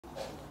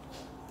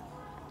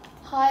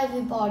Hi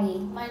everybody,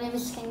 my name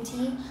is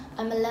Khánh.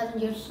 I'm 11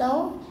 years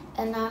old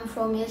and I'm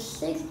from year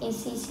 6 in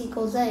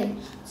CG-E6.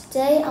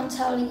 Today I'm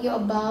telling you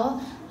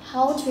about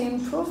how to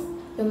improve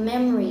your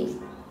memory.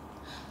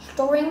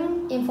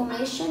 Storing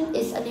information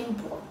is an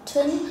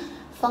important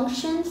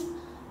function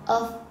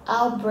of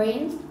our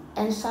brains,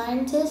 and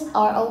scientists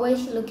are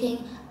always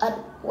looking at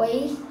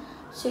ways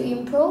to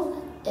improve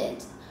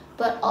it,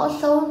 but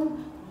also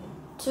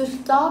to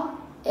stop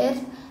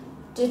it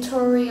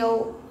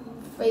deteriorating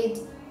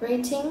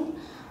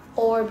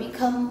or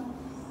becoming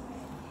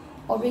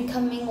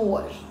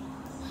worse.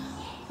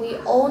 We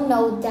all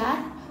know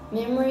that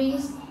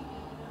memories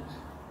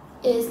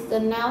is the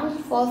noun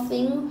for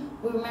things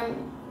we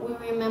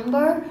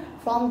remember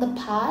from the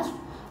past,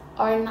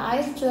 are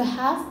nice to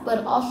have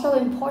but also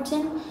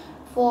important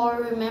for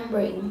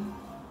remembering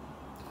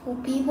who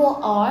people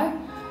are,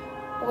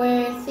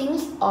 where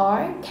things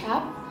are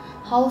kept,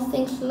 how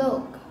things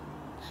look.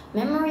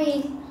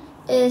 Memory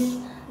is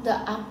the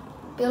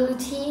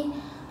ability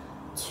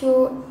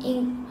to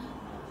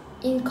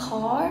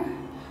encode,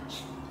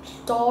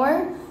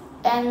 store,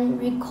 and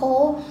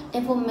recall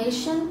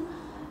information,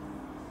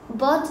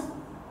 but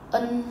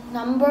a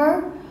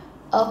number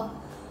of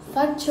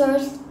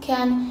factors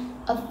can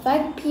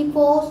affect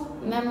people's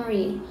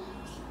memory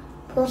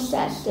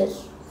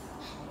processes,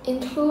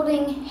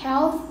 including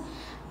health,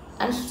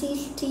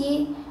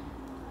 anxiety,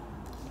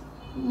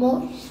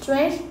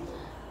 stress,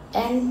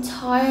 and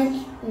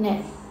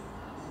tiredness.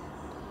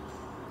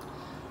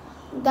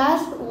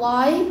 That's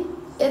why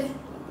if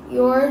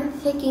you're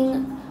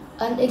taking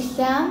an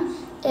exam,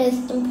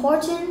 it's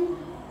important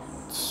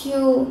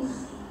to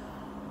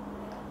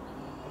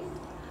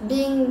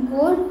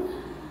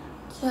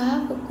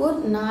have a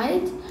good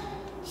night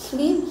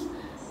sleep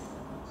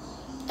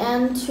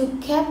and to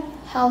keep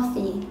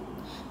healthy.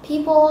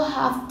 People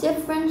have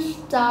different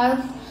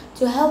styles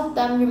to help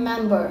them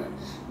remember.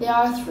 There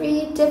are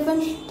 3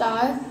 different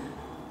styles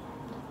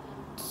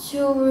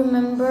to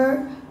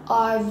remember: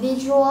 are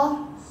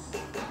visual,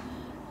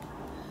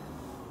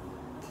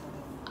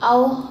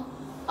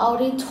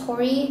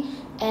 auditory,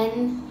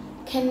 and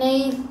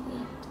kinetic.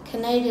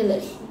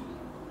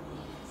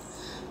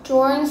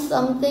 Drawing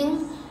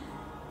something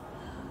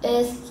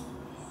is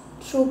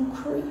to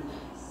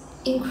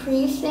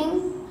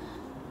increasing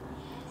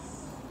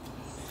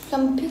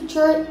some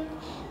picture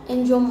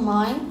in your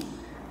mind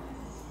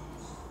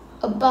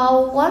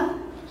about what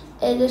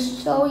it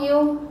is, so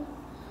you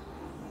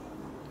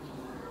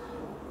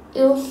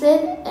use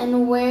it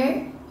and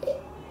where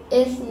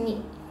it's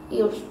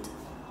used.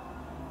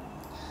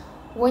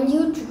 When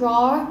you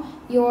draw,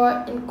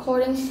 you're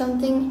encoding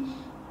something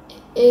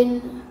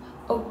in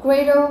a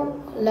greater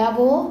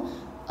level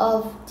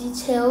of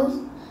details,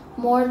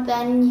 more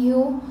than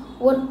you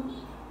would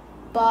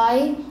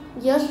by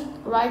just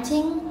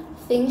writing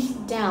things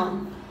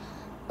down.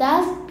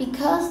 That's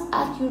because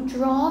as you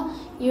draw,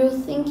 you're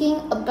thinking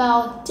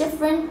about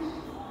different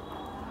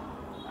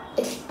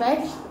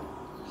aspects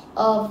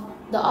of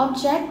the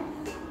object,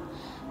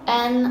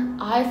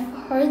 and I've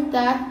heard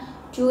that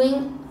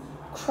doing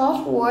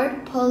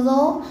crossword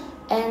puzzle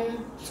and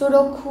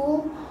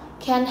Sudoku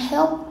can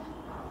help,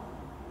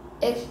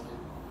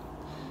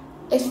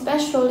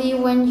 especially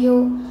when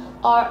you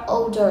are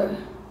older.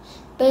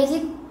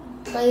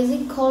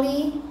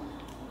 Basically,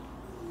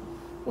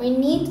 we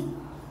need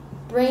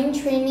brain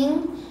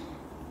training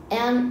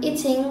and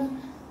eating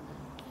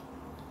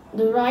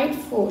the right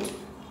food.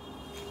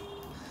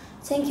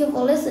 Thank you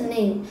for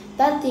listening.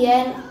 That's the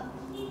end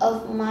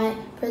of my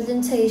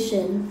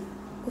presentation.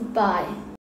 Goodbye.